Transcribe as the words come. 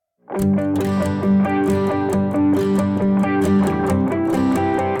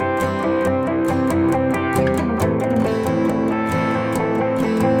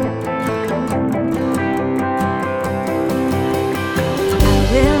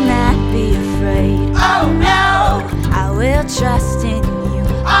Trust in you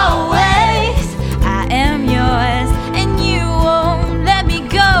always. I am yours, and you won't let me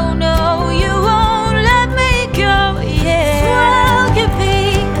go. No, you won't let me go. Yeah, this world can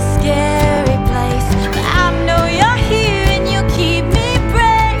be a scary place, but I know you're here and you keep me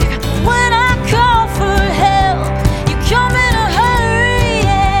brave. When I call for help, you come in a hurry.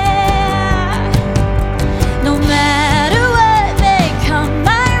 Yeah, no matter what may come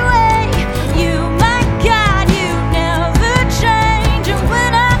my way, you, my God, you never change. And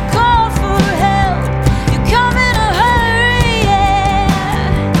when I call for help, you come in a hurry. Yeah,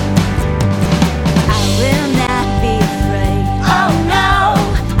 I will not be afraid. Oh no,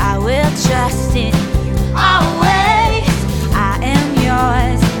 I will trust in you always. I am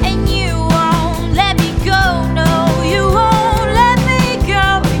yours, and you won't let me go. No, you won't let me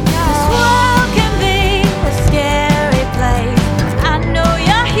go. This world can be a scary place, but I know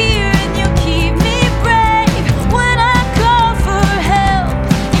you're here and you keep me brave. When I call for help,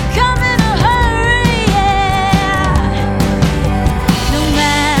 you come in a hurry. Yeah, no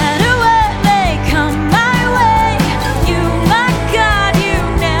matter what may come my way, you, my God, you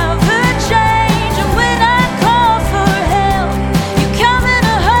never change. And when I call for help, you come in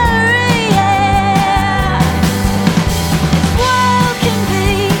a hurry. Yeah, this world can be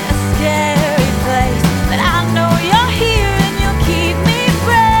a scary place, but I know you're here and you keep me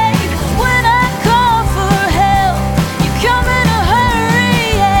brave. When I call for help, you come in a hurry.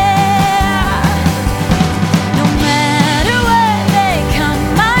 Yeah, no matter what may come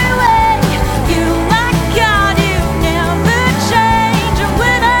my way, you, my God, you never change. And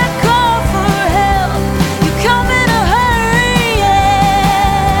when I call for help, you come in a hurry.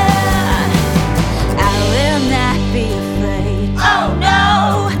 Yeah, I will not be afraid. Oh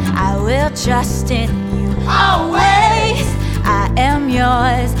no, I will trust in you always. I am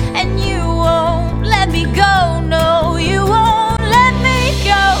yours, and you